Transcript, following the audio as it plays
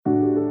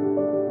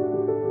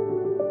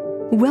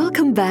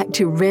Welcome back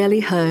to Rarely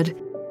Heard,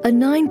 a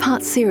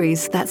 9-part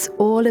series that's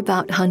all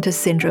about Hunter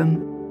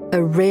syndrome,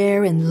 a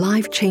rare and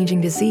life-changing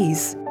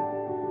disease.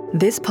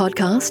 This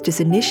podcast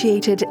is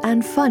initiated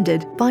and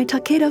funded by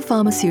Takeda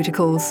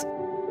Pharmaceuticals.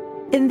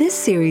 In this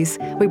series,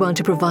 we want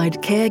to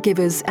provide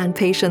caregivers and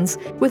patients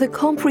with a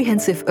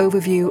comprehensive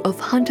overview of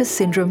Hunter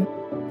syndrome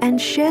and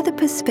share the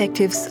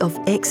perspectives of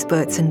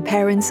experts and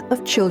parents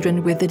of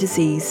children with the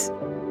disease.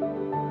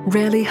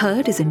 Rarely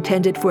Heard is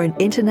intended for an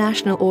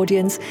international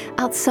audience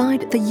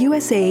outside the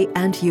USA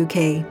and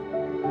UK.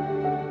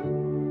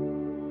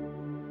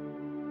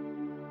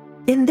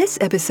 In this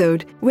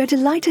episode, we're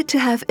delighted to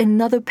have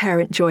another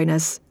parent join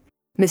us.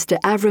 Mr.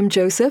 Avram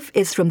Joseph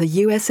is from the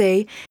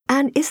USA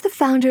and is the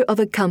founder of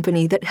a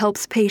company that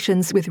helps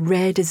patients with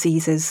rare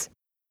diseases.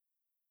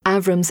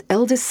 Avram's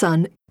eldest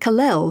son,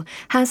 Kalel,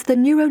 has the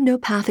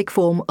neuronopathic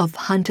form of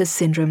Hunter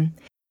syndrome,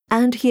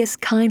 and he has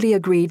kindly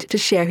agreed to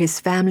share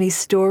his family's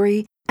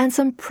story and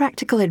some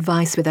practical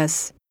advice with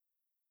us.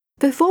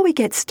 Before we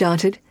get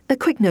started, a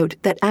quick note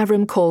that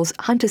Avram calls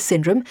Hunter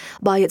syndrome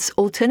by its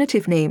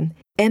alternative name,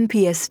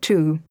 MPS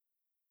II.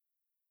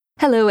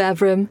 Hello,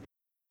 Avram.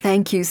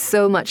 Thank you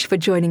so much for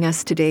joining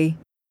us today.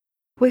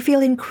 We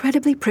feel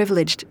incredibly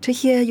privileged to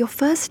hear your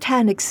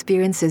first-hand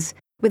experiences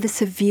with the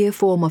severe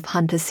form of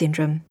Hunter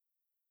syndrome.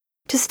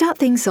 To start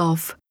things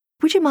off,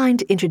 would you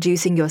mind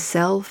introducing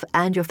yourself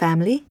and your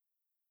family?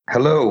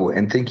 Hello,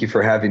 and thank you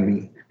for having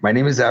me. My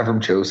name is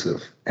Avram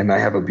Joseph, and I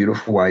have a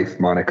beautiful wife,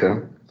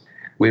 Monica.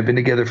 We have been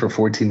together for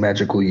 14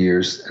 magical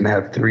years and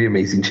have 3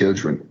 amazing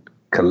children,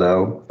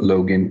 Kalel,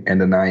 Logan,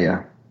 and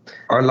Anaya.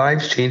 Our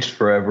lives changed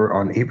forever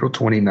on April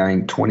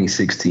 29,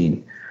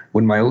 2016,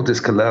 when my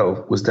oldest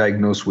Kalel was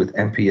diagnosed with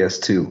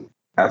MPS II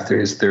after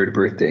his 3rd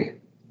birthday.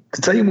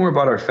 To tell you more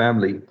about our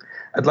family,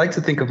 I'd like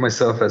to think of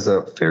myself as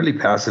a fairly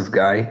passive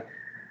guy.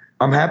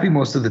 I'm happy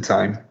most of the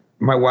time.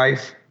 My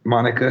wife,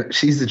 Monica,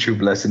 she's the true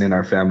blessing in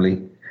our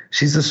family.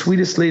 She's the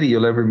sweetest lady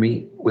you'll ever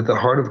meet. With a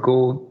heart of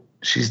gold,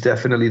 she's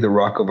definitely the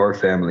rock of our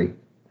family.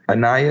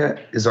 Anaya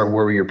is our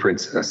warrior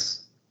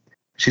princess.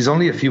 She's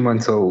only a few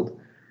months old,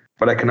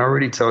 but I can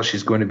already tell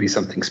she's going to be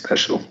something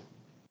special.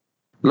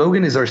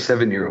 Logan is our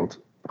 7-year-old,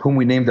 whom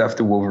we named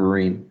after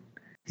Wolverine.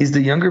 He's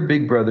the younger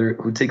big brother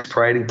who takes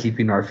pride in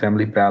keeping our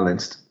family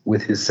balanced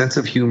with his sense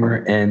of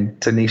humor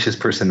and tenacious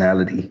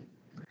personality.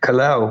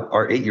 Kalel,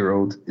 our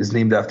 8-year-old, is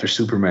named after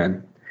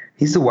Superman.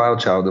 He's the wild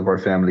child of our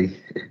family.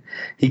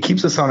 He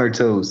keeps us on our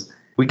toes.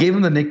 We gave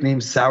him the nickname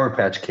Sour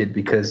Patch Kid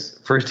because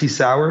first he's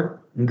sour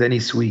and then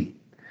he's sweet.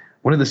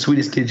 One of the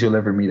sweetest kids you'll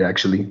ever meet,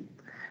 actually.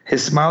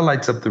 His smile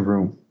lights up the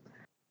room.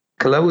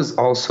 Kalel is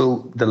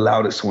also the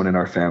loudest one in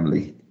our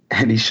family,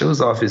 and he shows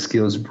off his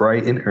skills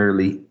bright and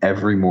early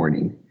every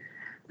morning.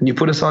 When you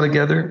put us all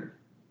together,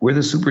 we're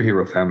the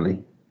superhero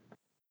family.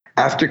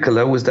 After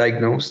Kalel was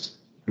diagnosed,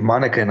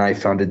 Monica and I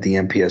founded the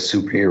MPS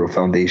Superhero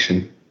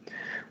Foundation.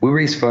 We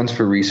raise funds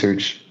for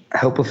research,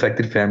 help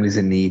affected families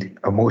in need,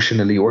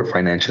 emotionally or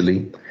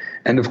financially,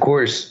 and of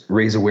course,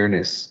 raise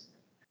awareness.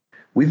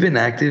 We've been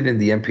active in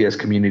the MPS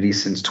community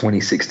since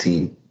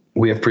 2016.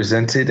 We have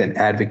presented and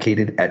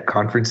advocated at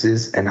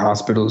conferences and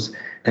hospitals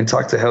and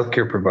talked to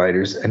healthcare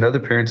providers and other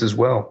parents as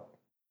well.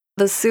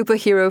 The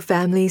superhero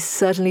family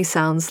certainly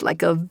sounds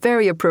like a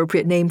very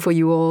appropriate name for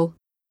you all.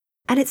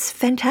 And it's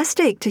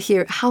fantastic to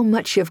hear how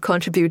much you've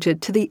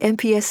contributed to the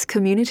MPS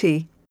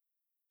community.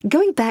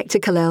 Going back to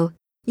Kalel,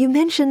 you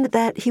mentioned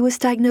that he was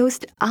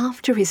diagnosed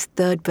after his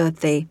 3rd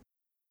birthday.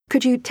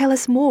 Could you tell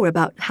us more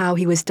about how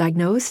he was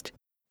diagnosed?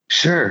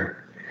 Sure.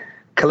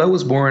 Kalel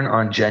was born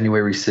on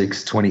January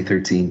 6,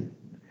 2013.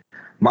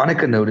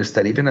 Monica noticed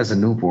that even as a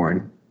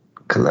newborn,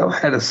 Kalel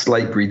had a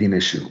slight breathing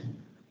issue.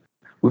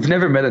 We've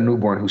never met a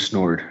newborn who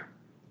snored.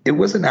 It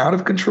wasn't out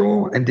of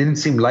control and didn't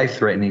seem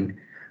life-threatening,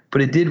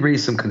 but it did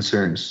raise some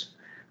concerns.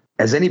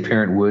 As any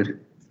parent would,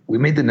 we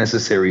made the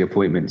necessary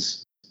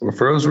appointments.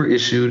 Referrals were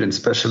issued and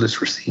specialists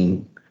were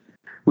seen.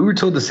 We were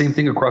told the same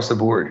thing across the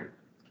board.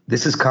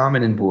 This is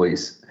common in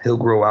boys. He'll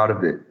grow out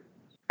of it.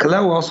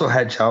 Kalel also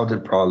had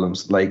childhood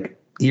problems like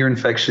ear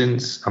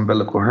infections,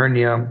 umbilical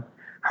hernia,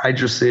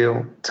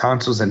 hydrocele,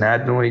 tonsils, and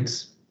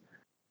adenoids.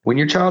 When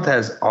your child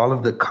has all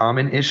of the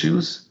common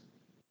issues,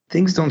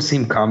 things don't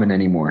seem common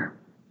anymore.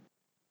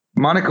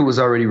 Monica was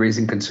already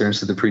raising concerns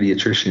to the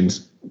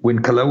pediatricians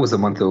when Kalel was a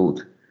month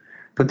old,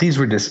 but these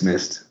were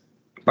dismissed.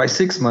 By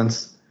 6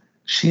 months,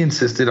 she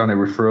insisted on a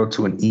referral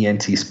to an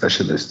ENT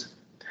specialist,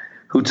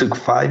 who took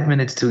 5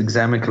 minutes to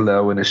examine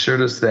Kalel and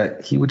assured us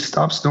that he would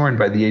stop snoring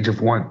by the age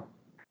of 1.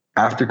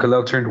 After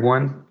Kalel turned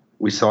 1,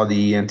 we saw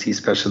the ENT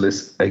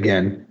specialist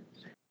again.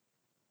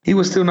 He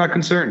was still not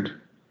concerned.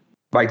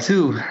 By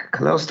 2,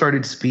 Kalel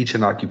started speech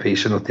and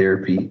occupational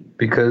therapy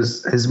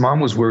because his mom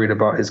was worried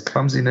about his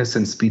clumsiness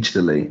and speech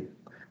delay.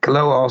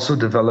 Kalel also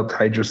developed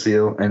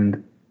hydrocele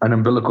and an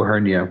umbilical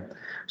hernia,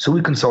 so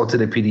we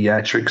consulted a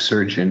pediatric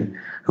surgeon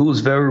who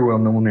was very well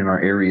known in our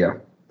area.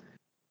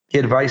 He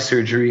advised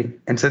surgery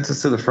and sent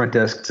us to the front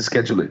desk to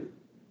schedule it.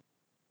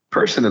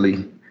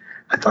 Personally,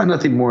 I thought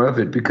nothing more of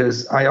it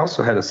because I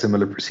also had a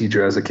similar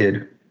procedure as a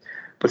kid,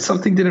 but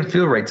something didn't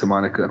feel right to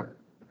Monica.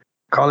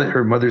 Call it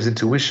her mother's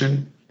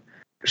intuition.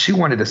 She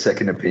wanted a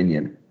second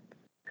opinion.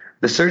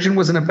 The surgeon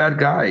wasn't a bad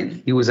guy.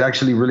 He was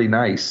actually really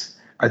nice.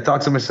 I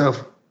thought to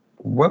myself,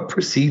 what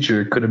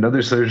procedure could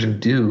another surgeon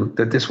do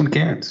that this one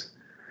can't?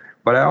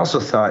 But I also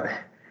thought,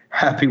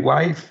 happy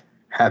wife,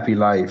 happy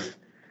life.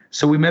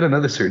 So we met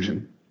another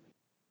surgeon.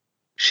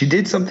 She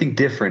did something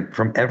different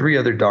from every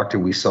other doctor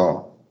we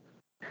saw.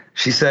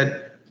 She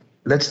said,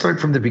 let's start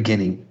from the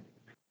beginning.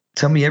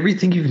 Tell me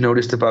everything you've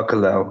noticed about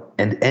Kalel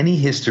and any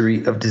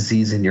history of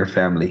disease in your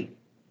family.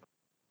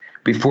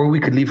 Before we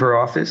could leave her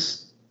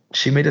office,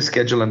 she made us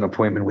schedule an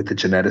appointment with the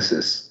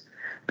geneticist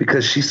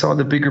because she saw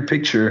the bigger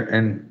picture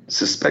and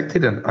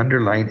suspected an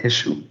underlying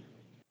issue.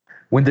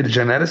 When the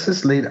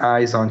geneticist laid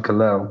eyes on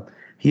Kalel,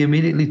 he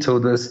immediately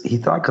told us he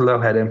thought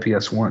Kalel had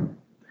MPS I.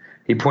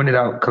 He pointed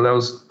out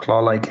Kalel's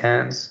claw-like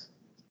hands,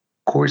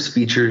 coarse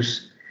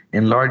features,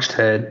 enlarged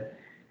head,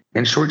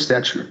 and short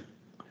stature.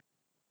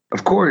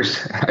 Of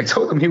course, I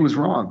told him he was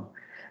wrong.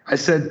 I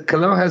said,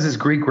 Kalel has his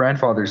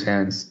great-grandfather's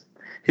hands,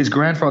 his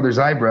grandfather's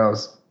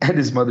eyebrows, and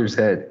his mother's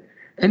head.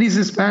 And he's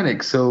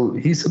Hispanic, so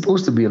he's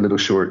supposed to be a little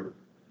short.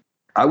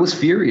 I was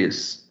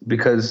furious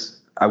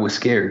because I was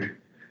scared.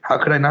 How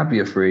could I not be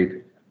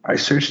afraid? I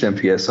searched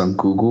MPS on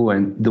Google,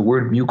 and the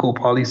word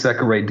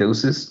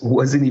mucopolysaccharidosis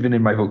wasn't even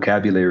in my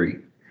vocabulary.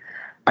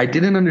 I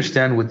didn't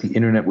understand what the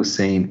internet was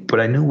saying,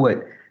 but I knew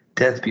what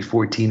death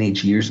before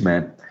teenage years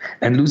meant,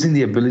 and losing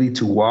the ability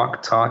to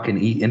walk, talk,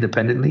 and eat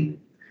independently.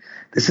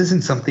 This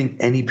isn't something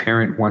any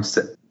parent wants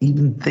to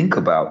even think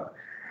about.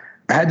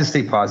 I had to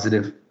stay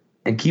positive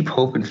and keep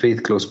hope and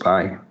faith close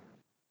by.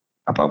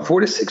 About 4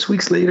 to 6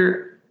 weeks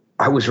later,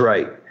 I was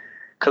right.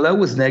 Kalel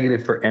was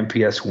negative for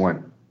MPS I,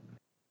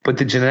 but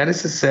the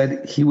geneticist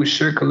said he was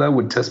sure Kalel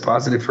would test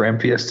positive for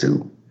MPS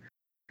II.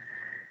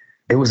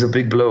 It was a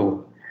big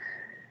blow.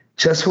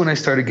 Just when I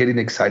started getting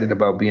excited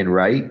about being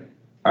right,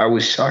 I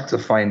was shocked to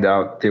find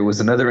out there was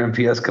another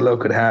MPS Kalel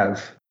could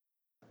have.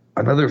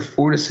 Another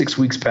 4 to 6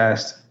 weeks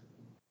passed.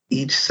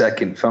 Each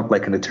second felt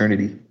like an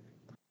eternity.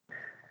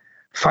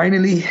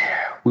 Finally,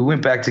 we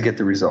went back to get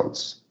the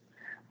results.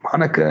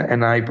 Monica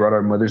and I brought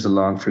our mothers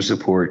along for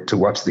support to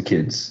watch the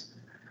kids.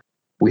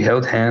 We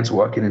held hands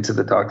walking into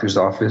the doctor's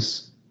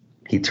office.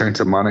 He turned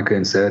to Monica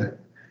and said,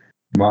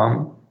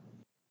 Mom,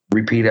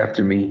 repeat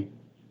after me.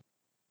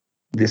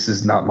 This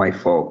is not my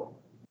fault.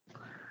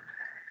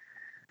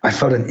 I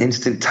felt an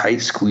instant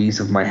tight squeeze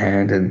of my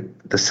hand and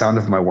the sound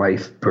of my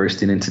wife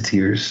bursting into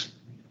tears.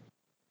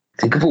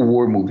 Think of a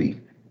war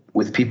movie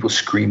with people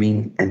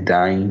screaming and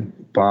dying,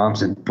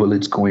 bombs and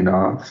bullets going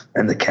off,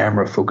 and the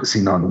camera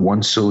focusing on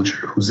one soldier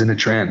who's in a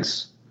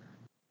trance.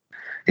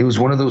 It was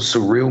one of those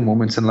surreal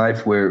moments in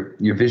life where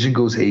your vision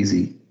goes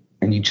hazy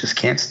and you just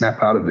can't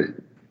snap out of it.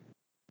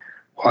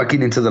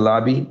 Walking into the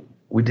lobby,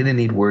 we didn't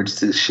need words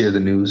to share the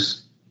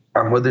news.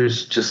 Our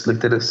mothers just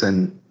looked at us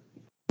and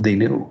they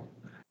knew.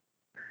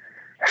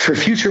 For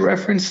future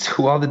reference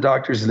to all the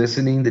doctors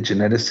listening, the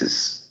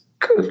geneticists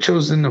could have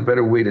chosen a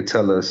better way to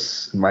tell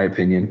us, in my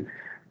opinion.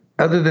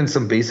 Other than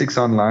some basics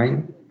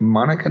online,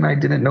 Monica and I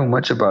didn't know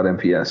much about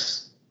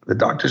MPS. The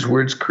doctor's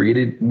words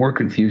created more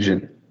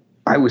confusion.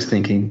 I was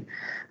thinking,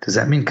 does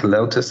that mean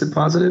Kalel tested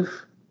positive?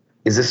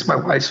 Is this my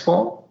wife's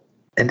fault?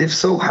 And if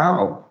so,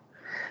 how?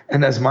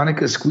 And as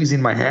Monica is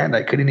squeezing my hand,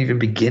 I couldn't even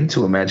begin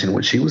to imagine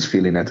what she was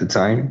feeling at the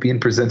time, being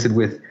presented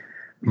with,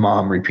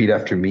 Mom, repeat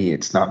after me,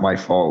 it's not my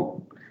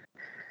fault.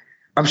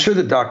 I'm sure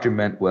the doctor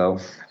meant well,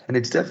 and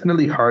it's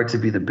definitely hard to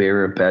be the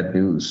bearer of bad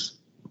news,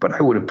 but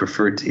I would have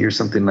preferred to hear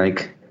something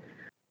like,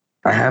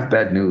 I have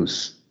bad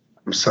news.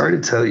 I'm sorry to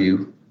tell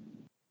you,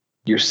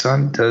 your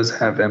son does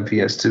have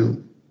MPS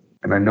II,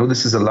 and I know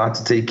this is a lot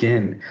to take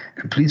in,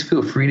 and please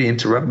feel free to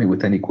interrupt me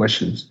with any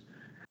questions.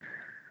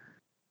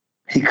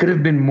 He could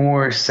have been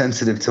more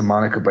sensitive to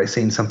Monica by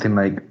saying something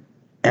like,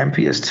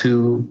 MPS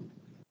II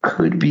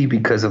could be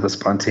because of a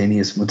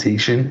spontaneous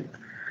mutation,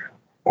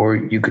 or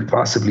you could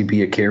possibly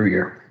be a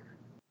carrier.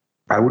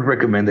 I would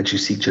recommend that you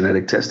seek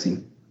genetic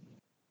testing.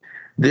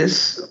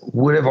 This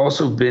would have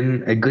also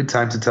been a good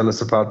time to tell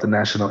us about the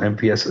National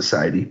MPS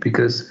Society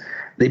because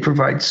they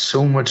provide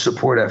so much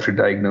support after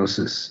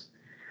diagnosis.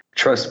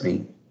 Trust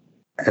me,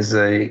 as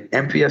a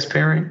MPS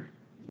parent,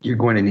 you're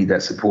going to need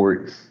that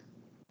support.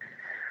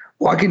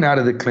 Walking out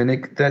of the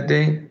clinic that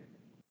day,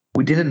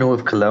 we didn't know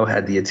if Kalel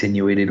had the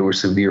attenuated or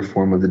severe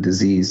form of the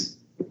disease,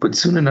 but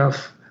soon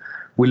enough,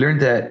 we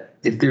learned that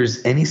if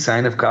there's any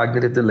sign of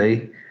cognitive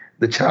delay,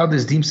 the child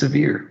is deemed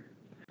severe.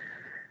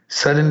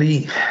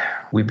 Suddenly,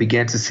 we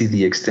began to see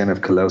the extent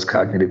of Kalel's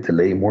cognitive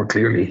delay more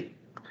clearly.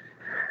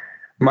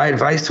 My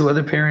advice to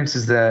other parents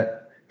is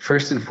that,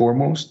 first and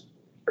foremost,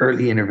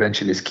 early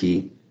intervention is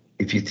key.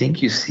 If you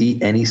think you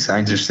see any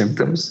signs or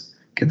symptoms,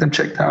 get them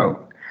checked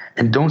out.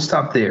 And don't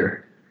stop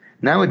there.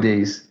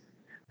 Nowadays,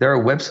 there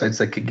are websites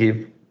that could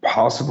give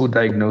possible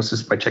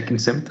diagnosis by checking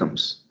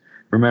symptoms.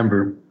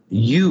 Remember,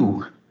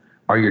 you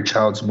are your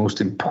child's most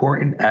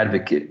important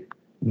advocate.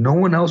 No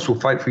one else will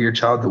fight for your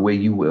child the way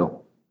you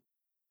will.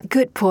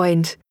 Good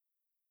point.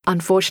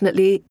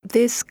 Unfortunately,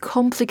 this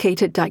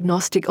complicated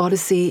diagnostic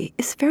odyssey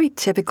is very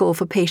typical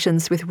for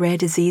patients with rare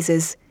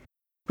diseases,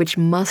 which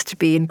must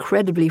be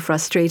incredibly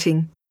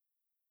frustrating.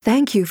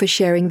 Thank you for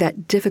sharing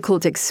that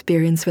difficult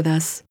experience with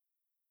us.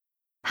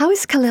 How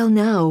is Kalel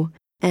now,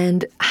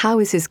 and how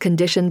is his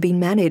condition being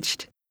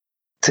managed?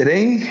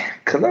 Today,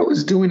 Kalel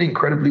is doing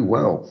incredibly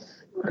well.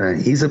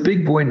 He's a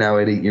big boy now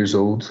at 8 years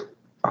old,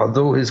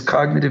 although his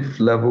cognitive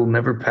level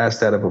never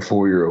passed that of a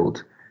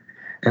 4-year-old.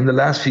 In the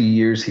last few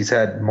years, he's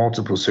had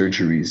multiple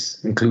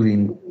surgeries,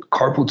 including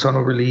carpal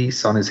tunnel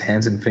release on his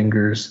hands and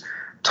fingers,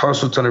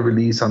 tarsal tunnel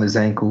release on his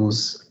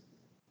ankles,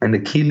 and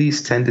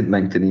Achilles tendon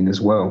lengthening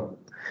as well.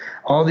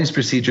 All these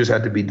procedures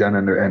had to be done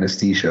under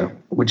anesthesia,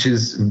 which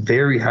is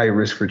very high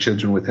risk for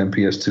children with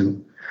MPS II,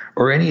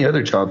 or any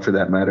other child for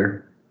that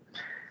matter.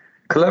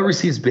 Kalel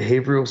receives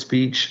behavioral,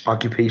 speech,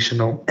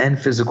 occupational,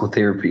 and physical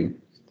therapy.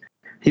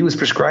 He was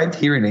prescribed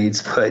hearing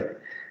aids,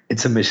 but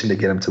it's a mission to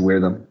get him to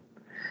wear them.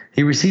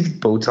 He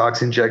received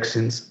Botox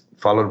injections,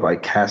 followed by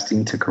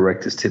casting to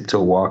correct his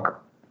tiptoe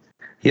walk.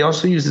 He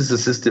also uses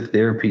assistive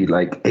therapy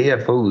like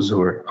AFOs,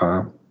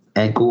 or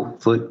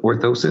ankle-foot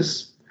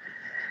orthosis,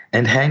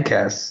 and hand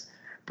casts,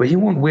 but he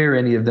won't wear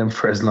any of them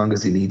for as long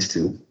as he needs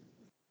to.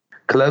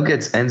 Kalel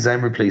gets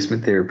enzyme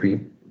replacement therapy,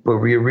 but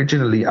we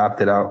originally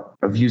opted out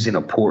of using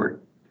a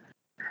port.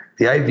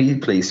 The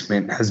IV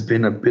placement has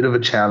been a bit of a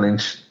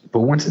challenge,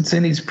 but once it's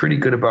in, he's pretty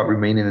good about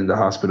remaining in the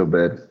hospital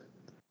bed.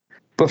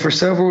 But for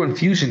several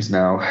infusions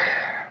now,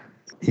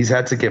 he's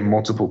had to get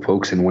multiple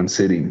pokes in one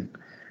sitting.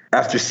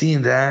 After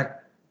seeing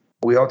that,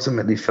 we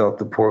ultimately felt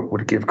the port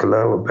would give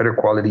Kalel a better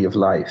quality of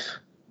life.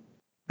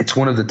 It's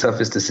one of the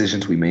toughest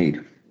decisions we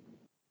made.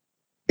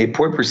 A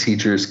port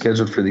procedure is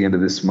scheduled for the end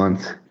of this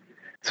month.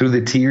 Through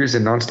the tears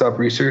and nonstop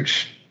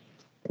research,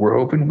 we're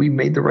hoping we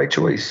made the right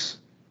choice.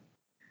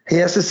 He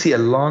has to see a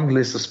long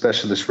list of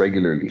specialists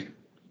regularly.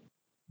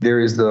 There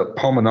is the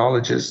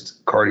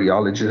pulmonologist,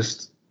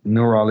 cardiologist,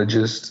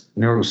 neurologist,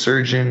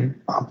 neurosurgeon,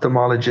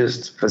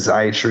 ophthalmologist,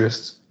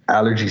 physiatrist,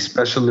 allergy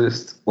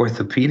specialist,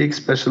 orthopedic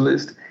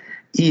specialist,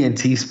 ENT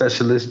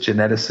specialist,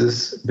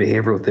 geneticist,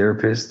 behavioral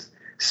therapist,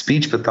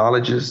 speech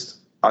pathologist,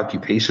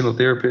 occupational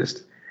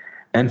therapist,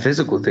 and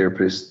physical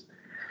therapist.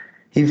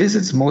 He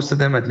visits most of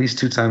them at least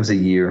 2 times a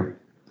year.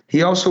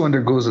 He also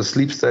undergoes a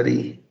sleep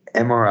study,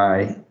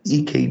 MRI,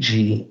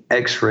 EKG,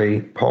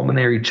 X-ray,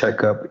 pulmonary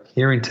checkup,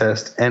 hearing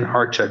test, and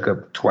heart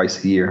checkup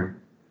twice a year.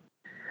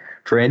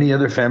 For any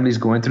other families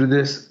going through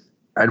this,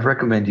 I'd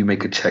recommend you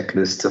make a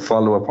checklist to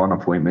follow up on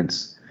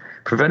appointments.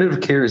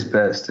 Preventative care is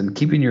best, and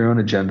keeping your own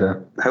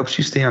agenda helps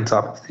you stay on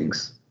top of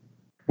things.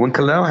 When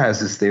Kalel has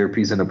his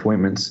therapies and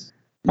appointments,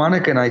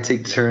 Monica and I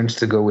take turns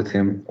to go with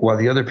him while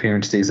the other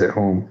parent stays at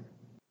home.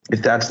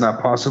 If that's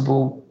not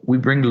possible, we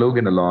bring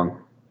Logan along.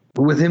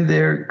 But with him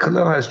there,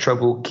 Kalel has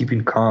trouble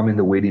keeping calm in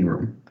the waiting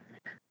room.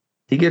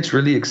 He gets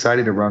really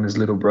excited around his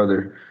little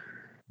brother.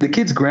 The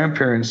kids'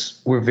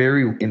 grandparents were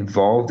very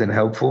involved and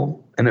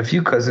helpful, and a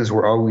few cousins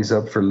were always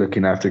up for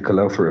looking after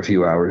Kalel for a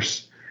few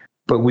hours.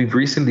 But we've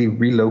recently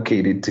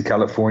relocated to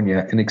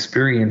California and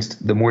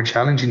experienced the more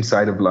challenging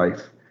side of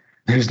life.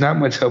 There's not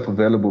much help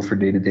available for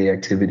day-to-day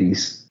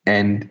activities,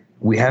 and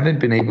we haven't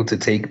been able to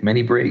take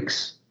many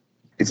breaks.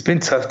 It's been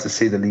tough, to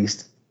say the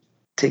least.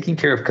 Taking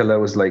care of Kalel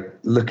was like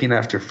looking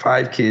after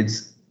 5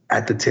 kids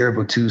at the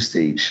terrible 2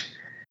 stage.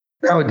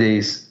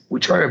 Nowadays, we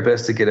try our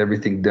best to get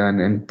everything done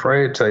and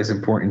prioritize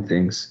important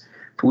things,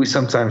 but we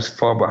sometimes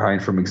fall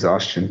behind from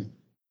exhaustion.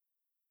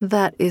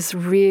 That is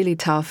really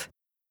tough.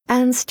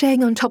 And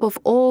staying on top of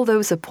all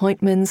those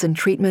appointments and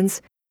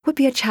treatments would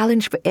be a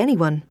challenge for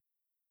anyone.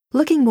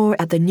 Looking more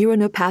at the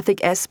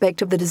neuronopathic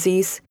aspect of the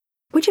disease,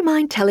 would you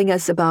mind telling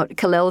us about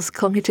Kalel's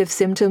cognitive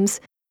symptoms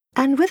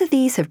and whether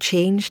these have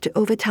changed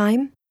over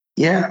time?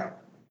 Yeah.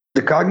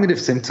 The cognitive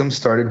symptoms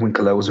started when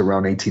Kalel was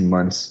around 18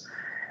 months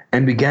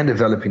and began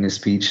developing his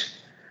speech.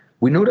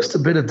 We noticed a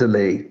bit of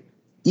delay.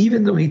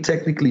 Even though he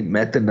technically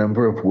met the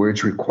number of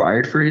words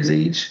required for his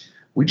age,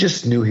 we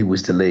just knew he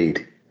was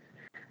delayed.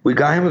 We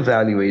got him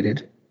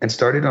evaluated and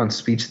started on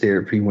speech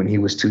therapy when he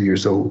was 2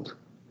 years old.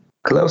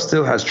 Kalel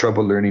still has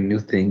trouble learning new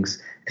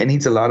things and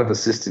needs a lot of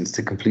assistance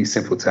to complete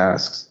simple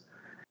tasks.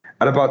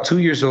 At about 2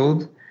 years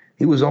old,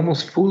 he was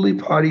almost fully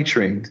potty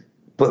trained,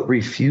 but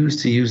refused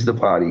to use the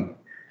potty.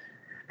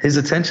 His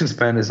attention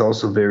span is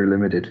also very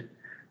limited.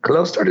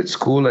 Kalel started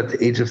school at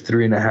the age of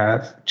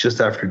 3.5,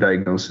 just after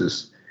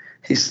diagnosis.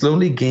 He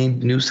slowly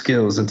gained new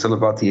skills until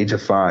about the age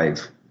of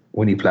 5,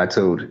 when he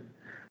plateaued.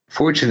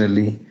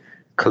 Fortunately,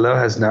 Kalel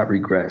has not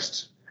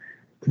regressed,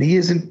 but he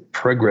isn't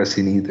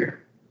progressing either.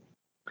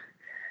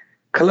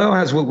 Kalel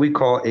has what we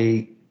call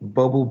a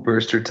bubble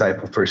burster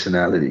type of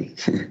personality.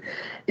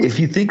 If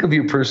you think of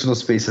your personal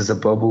space as a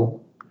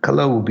bubble,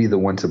 Kalel will be the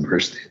one to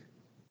burst it.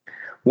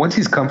 Once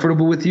he's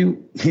comfortable with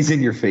you, he's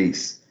in your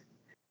face.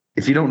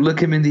 If you don't look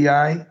him in the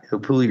eye, he'll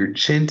pull your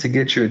chin to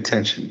get your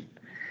attention.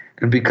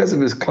 And because of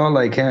his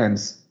claw-like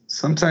hands,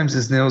 sometimes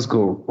his nails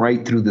go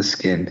right through the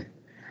skin.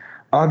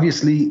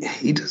 Obviously,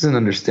 he doesn't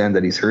understand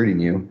that he's hurting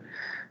you,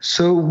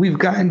 so we've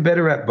gotten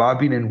better at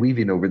bobbing and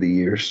weaving over the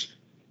years.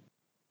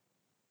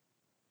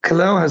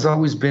 Kalel has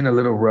always been a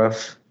little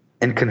rough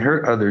and can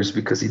hurt others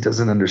because he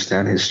doesn't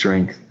understand his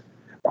strength,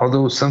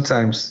 although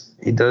sometimes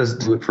he does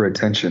do it for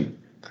attention.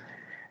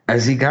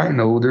 As he gotten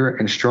older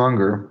and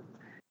stronger,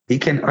 he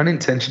can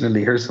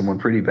unintentionally hurt someone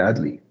pretty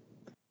badly.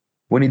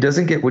 When he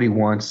doesn't get what he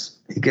wants,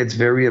 he gets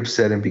very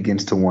upset and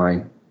begins to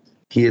whine.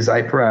 He is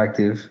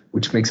hyperactive,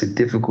 which makes it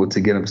difficult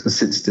to get him to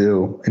sit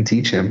still and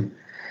teach him.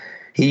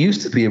 He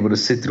used to be able to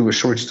sit through a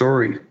short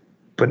story,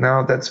 but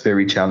now that's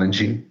very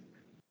challenging.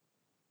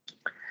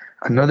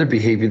 Another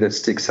behavior that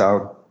sticks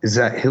out is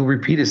that he'll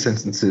repeat his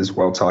sentences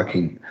while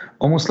talking,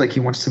 almost like he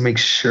wants to make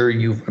sure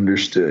you've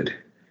understood.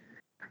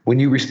 When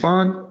you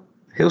respond,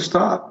 he'll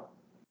stop,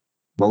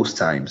 most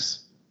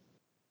times.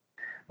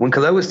 When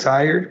Kalel is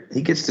tired,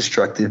 he gets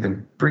destructive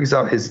and brings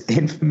out his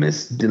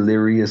infamous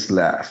delirious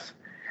laugh.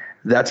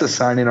 That's a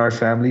sign in our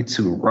family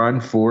to run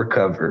for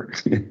cover.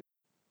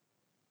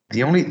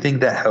 The only thing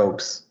that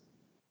helps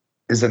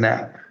is a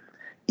nap.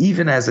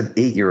 Even as an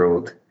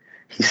 8-year-old,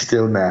 he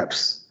still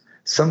naps.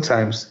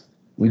 Sometimes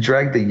we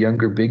drag the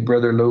younger big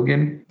brother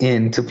Logan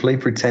in to play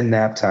pretend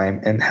nap time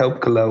and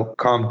help Kalel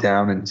calm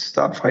down and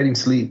stop fighting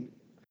sleep.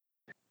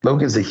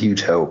 Logan's a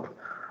huge help,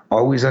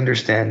 always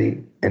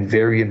understanding and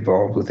very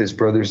involved with his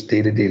brother's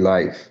day-to-day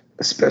life,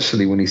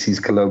 especially when he sees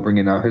Kalel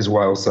bringing out his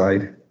wild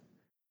side.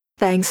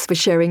 Thanks for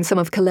sharing some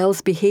of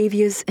Kalel's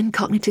behaviors and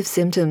cognitive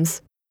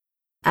symptoms.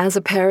 As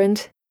a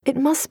parent, it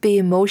must be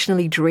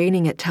emotionally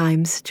draining at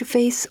times to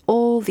face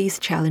all these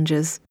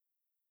challenges.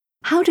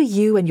 How do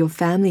you and your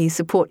family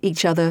support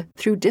each other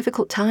through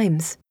difficult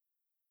times?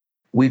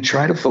 We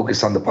try to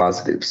focus on the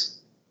positives,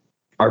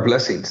 our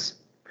blessings.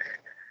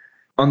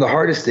 On the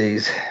hardest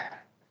days,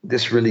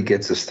 this really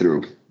gets us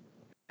through.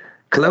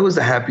 Kalel is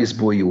the happiest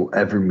boy you will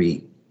ever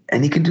meet,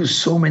 and he can do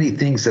so many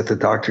things that the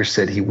doctor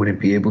said he wouldn't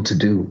be able to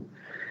do.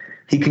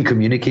 He can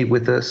communicate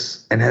with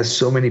us and has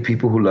so many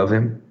people who love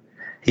him.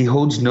 He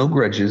holds no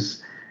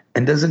grudges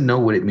and doesn't know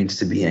what it means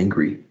to be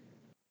angry.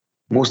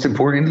 Most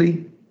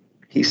importantly,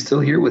 he's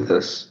still here with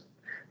us.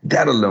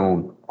 That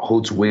alone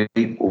holds weight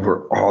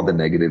over all the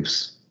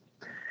negatives.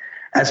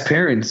 As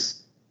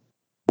parents,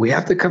 we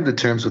have to come to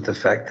terms with the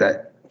fact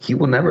that he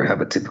will never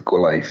have a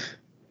typical life,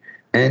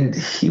 and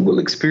he will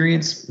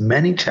experience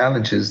many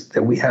challenges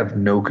that we have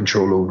no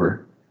control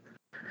over.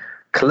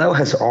 Kalel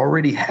has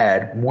already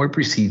had more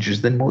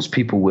procedures than most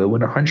people will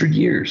in 100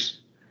 years.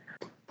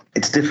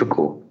 It's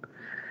difficult,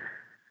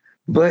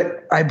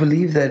 but I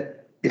believe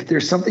that if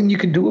there's something you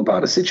can do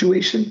about a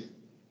situation,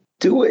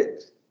 do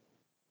it.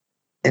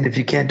 And if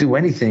you can't do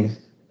anything,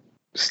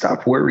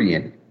 stop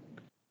worrying.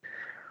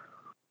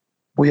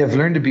 We have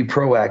learned to be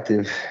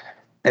proactive,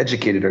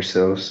 educated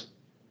ourselves,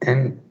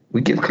 and we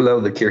give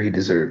Kalel the care he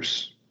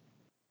deserves.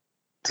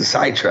 To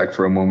sidetrack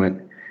for a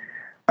moment,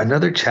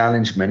 another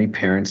challenge many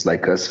parents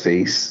like us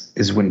face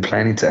is when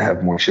planning to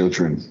have more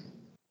children.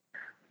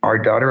 Our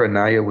daughter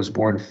Anaya was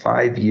born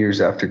 5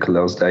 years after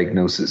Kalel's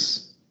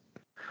diagnosis.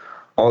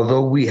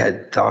 Although we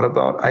had thought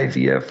about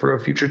IVF for a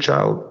future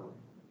child,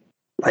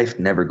 life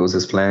never goes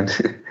as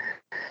planned.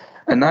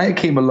 Anaya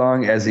came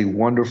along as a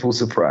wonderful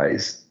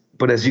surprise,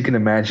 but as you can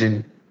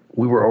imagine,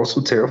 we were also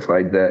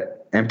terrified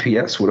that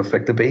MPS would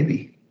affect the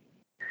baby.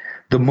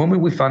 The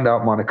moment we found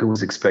out Monica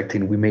was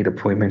expecting, we made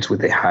appointments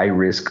with a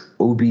high-risk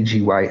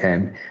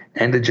OBGYN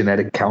and a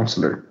genetic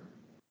counselor.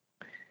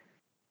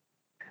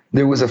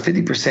 There was a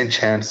 50%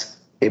 chance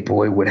a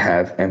boy would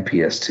have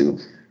MPS too,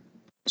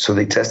 so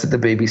they tested the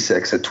baby's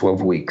sex at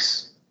 12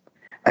 weeks.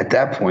 At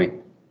that point,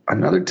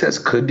 another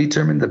test could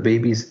determine the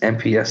baby's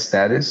MPS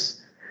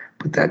status,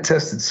 but that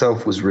test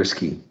itself was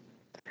risky.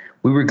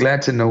 We were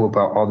glad to know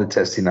about all the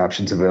testing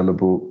options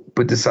available,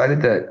 but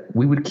decided that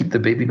we would keep the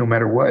baby no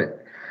matter what.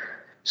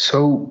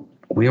 So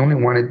we only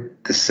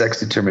wanted the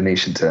sex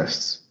determination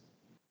tests.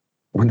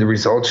 When the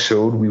results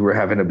showed we were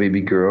having a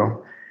baby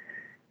girl,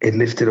 it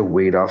lifted a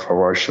weight off of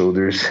our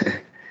shoulders.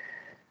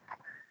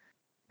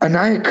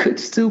 Anaya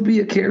could still be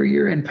a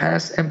carrier and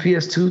pass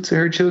MPS 2 to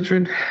her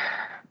children,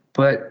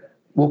 but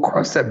we'll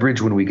cross that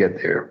bridge when we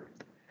get there.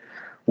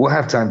 We'll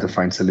have time to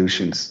find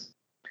solutions.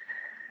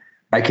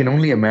 I can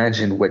only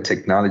imagine what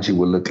technology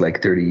will look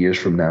like 30 years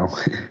from now.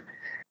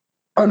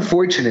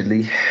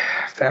 Unfortunately,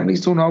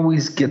 families don't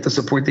always get the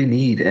support they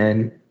need,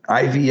 and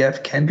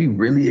IVF can be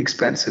really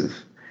expensive.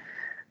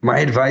 My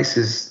advice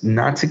is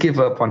not to give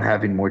up on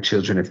having more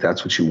children if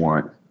that's what you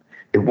want.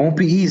 It won't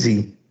be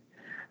easy,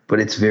 but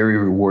it's very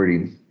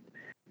rewarding.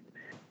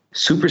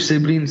 Super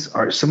siblings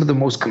are some of the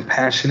most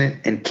compassionate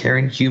and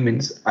caring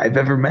humans I've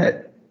ever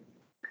met.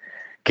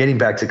 Getting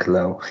back to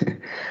Kalel,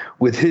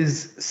 with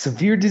his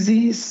severe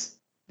disease,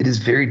 it is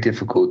very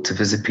difficult to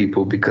visit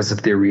people because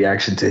of their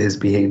reaction to his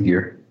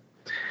behavior.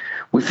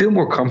 We feel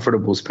more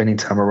comfortable spending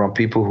time around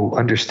people who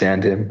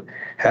understand him,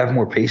 have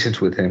more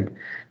patience with him,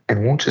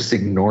 and won't just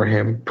ignore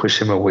him,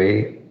 push him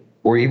away,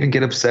 or even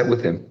get upset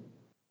with him.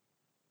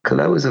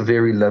 Kalel is a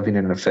very loving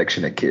and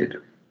affectionate kid.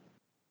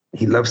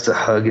 He loves to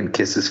hug and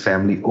kiss his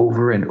family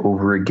over and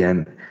over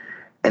again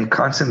and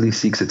constantly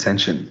seeks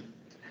attention.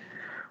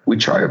 We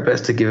try our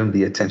best to give him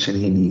the attention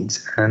he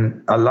needs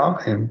and allow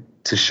him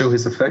to show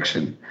his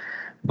affection,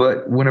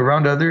 But when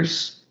around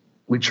others,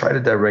 we try to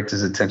direct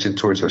his attention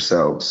towards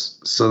ourselves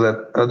so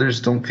that others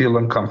don't feel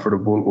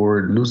uncomfortable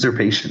or lose their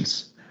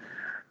patience.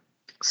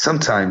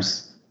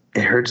 Sometimes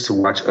it hurts to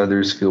watch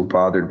others feel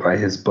bothered by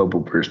his bubble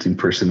bursting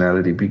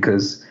personality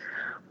because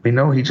we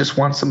know he just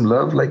wants some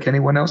love like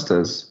anyone else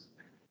does.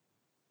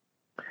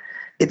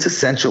 It's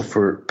essential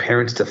for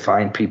parents to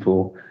find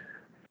people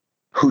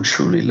who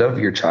truly love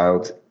your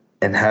child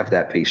and have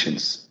that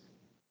patience.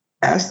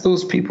 Ask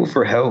those people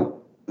for help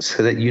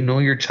so that you know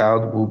your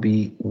child will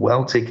be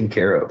well taken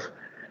care of.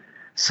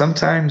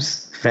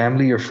 Sometimes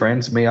family or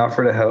friends may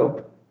offer to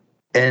help,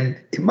 and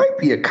it might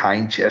be a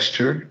kind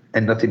gesture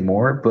and nothing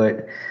more,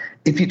 but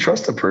if you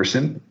trust a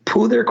person,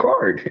 pull their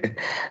card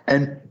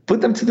and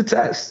put them to the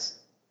test.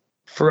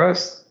 For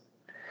us,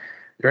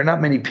 there are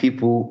not many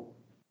people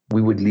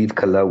we would leave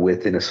Kala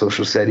with in a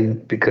social setting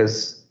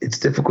because it's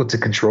difficult to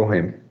control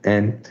him.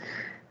 And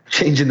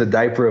changing the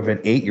diaper of an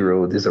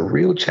 8-year-old is a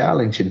real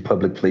challenge in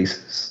public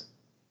places.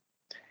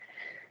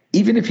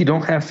 Even if you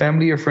don't have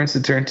family or friends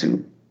to turn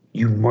to,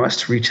 you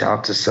must reach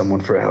out to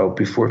someone for help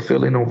before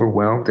feeling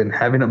overwhelmed and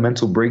having a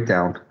mental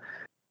breakdown.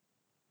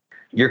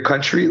 Your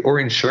country or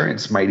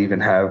insurance might even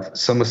have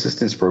some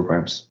assistance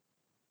programs.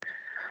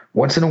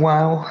 Once in a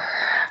while,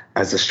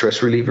 as a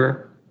stress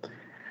reliever,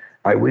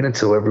 I wait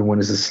until everyone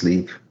is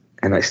asleep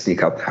and I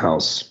sneak out the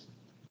house.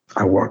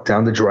 I walk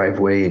down the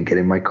driveway and get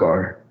in my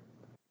car.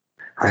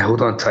 I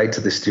hold on tight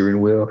to the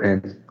steering wheel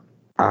and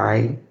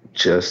I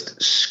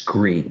just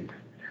scream.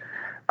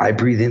 I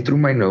breathe in through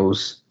my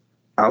nose,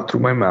 out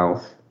through my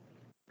mouth,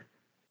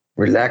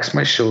 relax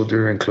my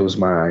shoulder and close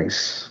my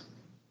eyes.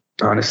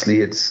 Honestly,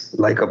 it's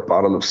like a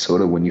bottle of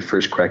soda when you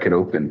first crack it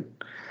open.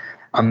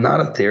 I'm not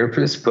a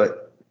therapist,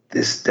 but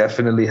this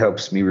definitely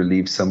helps me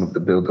relieve some of the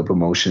build-up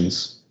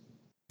emotions.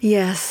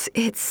 Yes,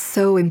 it's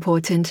so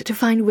important to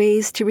find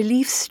ways to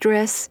relieve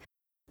stress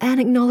and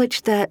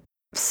acknowledge that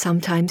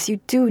sometimes you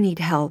do need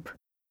help.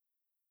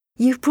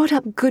 You've brought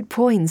up good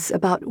points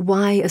about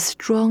why a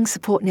strong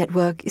support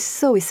network is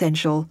so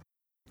essential,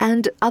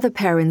 and other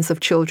parents of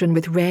children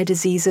with rare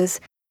diseases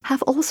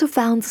have also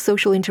found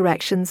social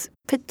interactions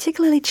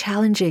particularly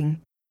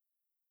challenging.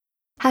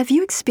 Have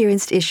you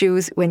experienced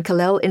issues when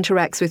Kalel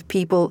interacts with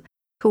people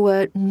who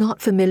are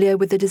not familiar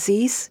with the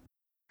disease?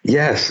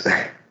 Yes,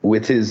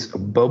 with his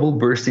bubble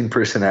bursting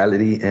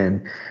personality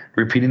and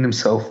repeating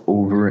himself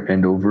over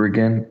and over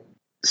again,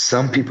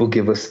 some people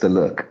give us the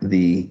look,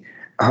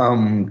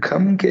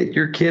 come get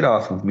your kid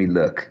off of me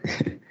look.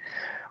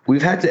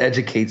 We've had to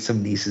educate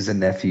some nieces and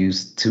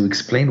nephews to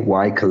explain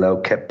why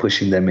Kalel kept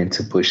pushing them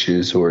into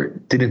bushes or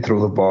didn't throw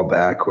the ball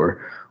back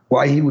or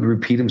why he would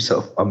repeat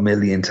himself a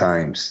million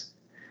times.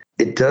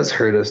 It does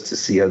hurt us to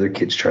see other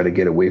kids try to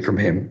get away from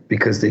him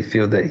because they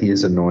feel that he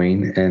is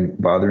annoying and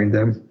bothering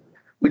them.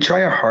 We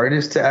try our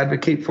hardest to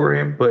advocate for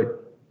him,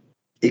 but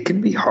it can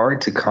be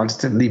hard to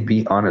constantly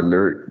be on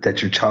alert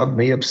that your child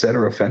may upset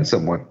or offend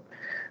someone,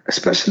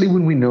 especially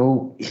when we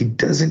know he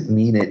doesn't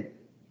mean it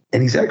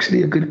and he's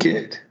actually a good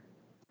kid.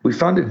 We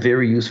found it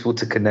very useful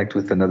to connect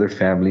with another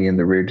family in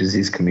the rare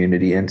disease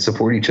community and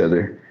support each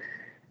other.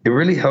 It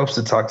really helps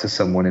to talk to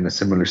someone in a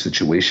similar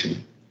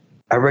situation.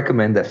 I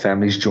recommend that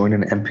families join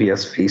an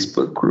MPS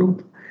Facebook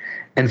group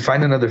and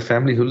find another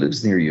family who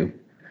lives near you.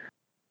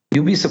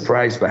 You'll be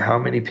surprised by how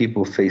many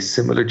people face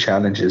similar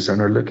challenges and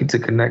are looking to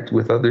connect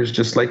with others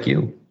just like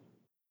you.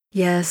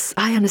 Yes,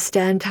 I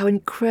understand how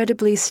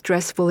incredibly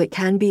stressful it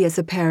can be as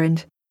a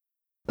parent.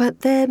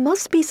 But there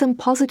must be some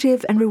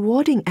positive and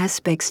rewarding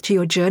aspects to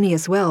your journey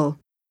as well.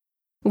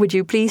 Would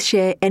you please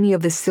share any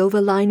of the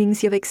silver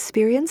linings you've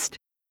experienced?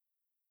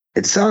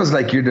 It sounds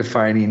like you're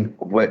defining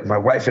what my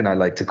wife and I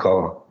like to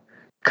call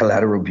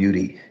collateral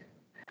beauty,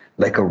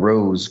 like a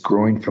rose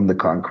growing from the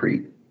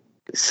concrete.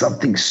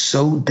 Something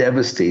so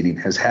devastating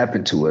has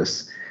happened to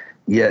us,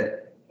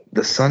 yet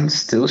the sun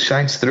still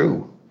shines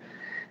through.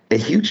 A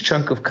huge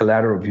chunk of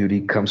collateral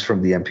beauty comes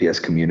from the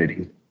MPS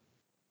community.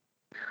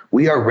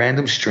 We are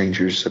random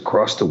strangers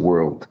across the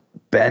world,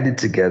 banded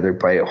together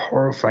by a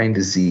horrifying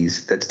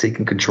disease that's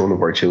taken control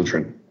of our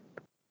children.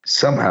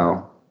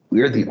 Somehow,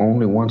 we are the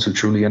only ones who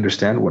truly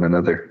understand one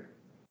another.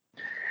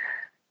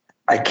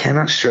 I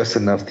cannot stress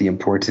enough the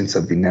importance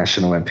of the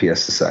National MPS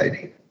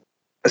Society,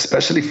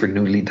 especially for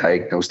newly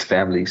diagnosed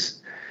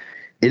families.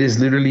 It is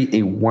literally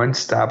a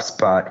one-stop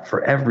spot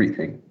for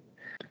everything.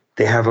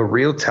 They have a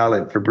real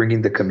talent for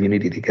bringing the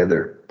community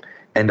together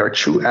and are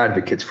true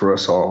advocates for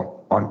us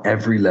all on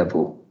every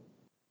level.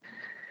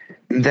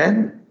 And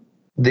then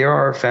there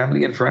are our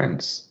family and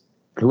friends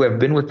who have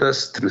been with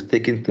us through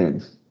thick and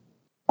thin.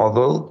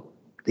 Although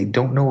they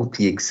don't know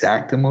the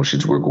exact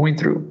emotions we're going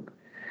through,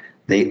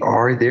 they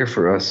are there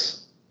for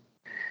us.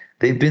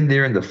 They've been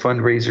there in the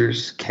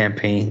fundraisers,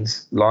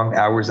 campaigns, long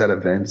hours at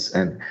events,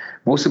 and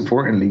most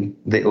importantly,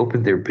 they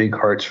opened their big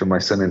hearts for my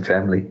son and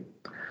family.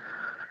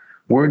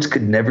 Words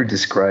could never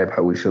describe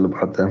how we feel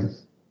about them.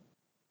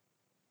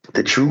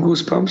 The true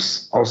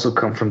goosebumps also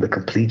come from the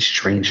complete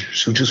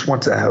strangers who just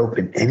want to help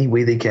in any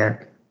way they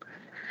can.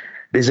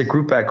 There's a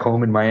group back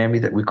home in Miami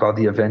that we call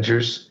the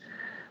Avengers.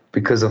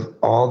 because of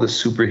all the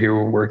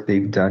superhero work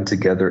they've done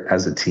together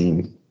as a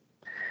team.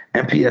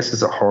 MPS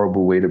is a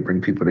horrible way to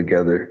bring people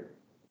together,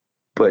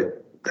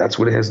 but that's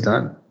what it has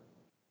done.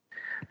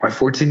 My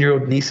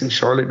 14-year-old niece in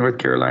Charlotte, North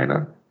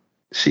Carolina,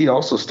 she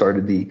also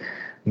started the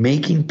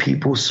Making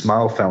People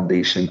Smile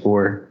Foundation,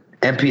 or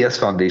MPS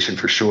Foundation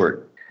for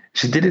short.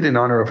 She did it in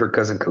honor of her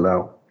cousin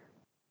Kalel.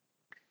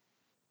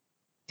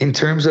 In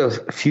terms of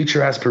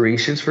future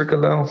aspirations for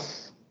Kalel,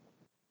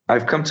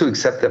 I've come to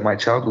accept that my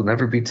child will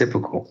never be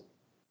typical.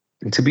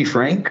 And to be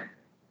frank,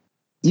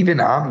 even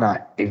I'm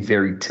not a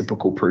very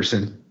typical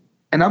person,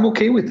 and I'm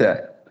okay with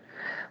that.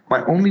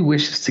 My only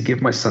wish is to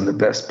give my son the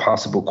best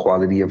possible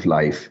quality of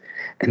life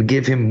and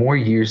give him more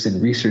years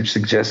than research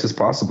suggests as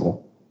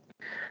possible.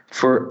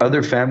 For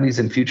other families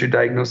and future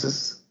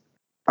diagnoses,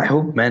 I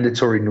hope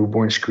mandatory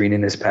newborn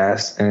screening is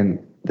passed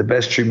and the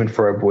best treatment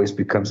for our boys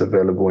becomes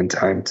available in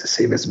time to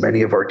save as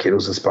many of our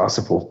kiddos as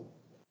possible.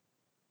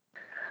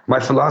 My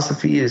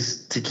philosophy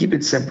is to keep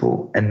it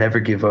simple and never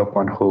give up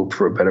on hope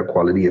for a better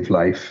quality of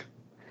life.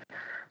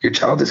 Your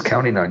child is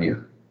counting on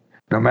you.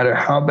 No matter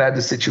how bad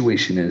the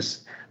situation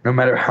is, no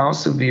matter how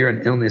severe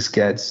an illness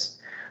gets,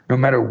 no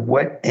matter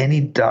what any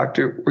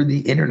doctor or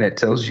the internet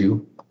tells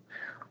you,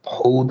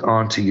 hold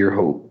on to your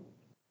hope.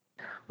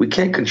 We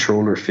can't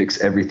control or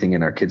fix everything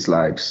in our kids'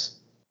 lives,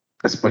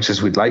 as much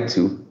as we'd like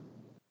to.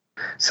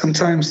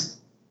 Sometimes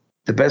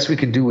the best we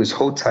can do is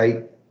hold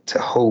tight to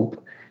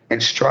hope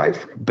and strive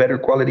for a better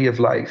quality of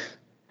life.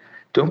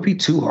 Don't be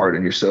too hard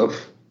on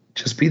yourself.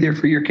 Just be there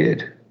for your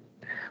kid.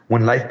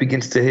 When life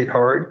begins to hit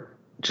hard,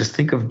 just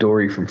think of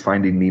Dory from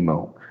Finding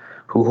Nemo,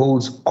 who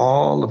holds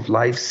all of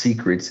life's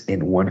secrets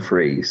in one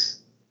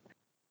phrase.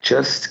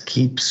 Just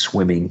keep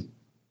swimming.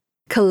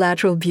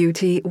 Collateral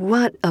beauty,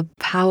 what a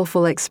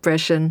powerful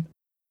expression.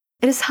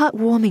 It is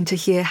heartwarming to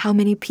hear how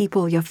many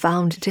people you've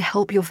found to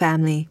help your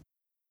family.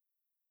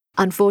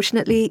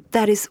 Unfortunately,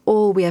 that is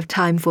all we have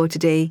time for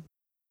today.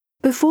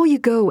 Before you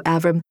go,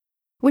 Avram,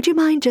 would you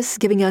mind just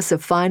giving us a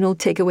final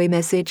takeaway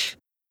message?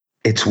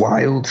 It's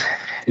wild,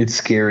 it's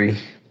scary,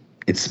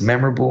 it's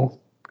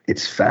memorable,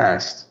 it's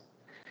fast,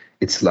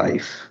 it's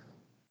life.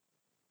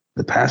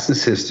 The past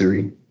is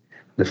history,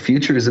 the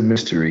future is a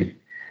mystery,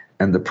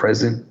 and the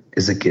present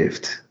is a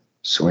gift.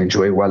 So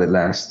enjoy while it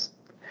lasts.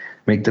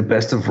 Make the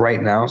best of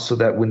right now so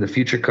that when the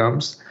future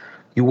comes,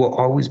 you will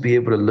always be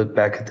able to look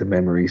back at the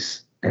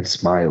memories and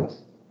smile.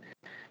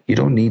 You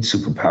don't need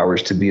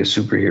superpowers to be a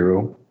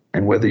superhero,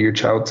 and whether your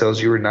child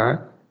tells you or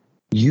not,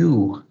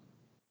 you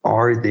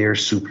are their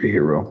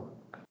superhero.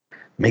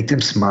 Make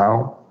them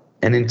smile,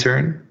 and in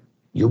turn,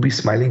 you'll be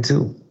smiling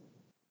too.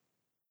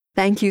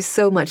 Thank you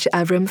so much,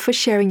 Avram, for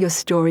sharing your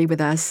story with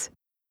us.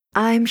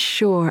 I'm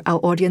sure our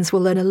audience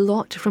will learn a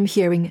lot from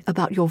hearing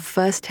about your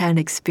first-hand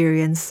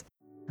experience.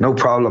 No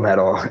problem at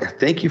all.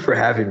 Thank you for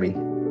having me.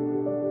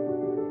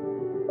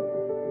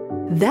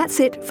 That's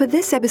it for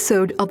this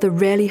episode of the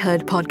Rarely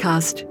Heard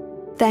podcast.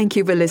 Thank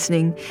you for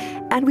listening,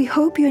 and we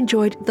hope you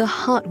enjoyed the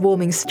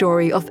heartwarming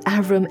story of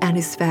Avram and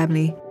his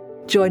family.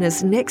 Join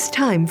us next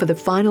time for the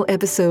final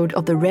episode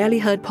of the Rarely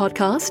Heard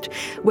podcast,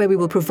 where we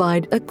will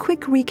provide a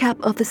quick recap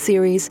of the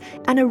series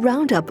and a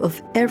roundup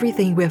of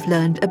everything we've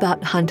learned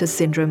about Hunter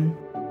syndrome.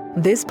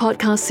 This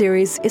podcast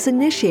series is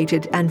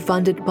initiated and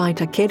funded by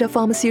Takeda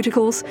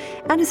Pharmaceuticals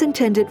and is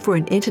intended for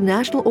an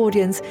international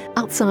audience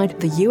outside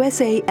the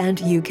USA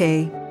and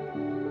UK.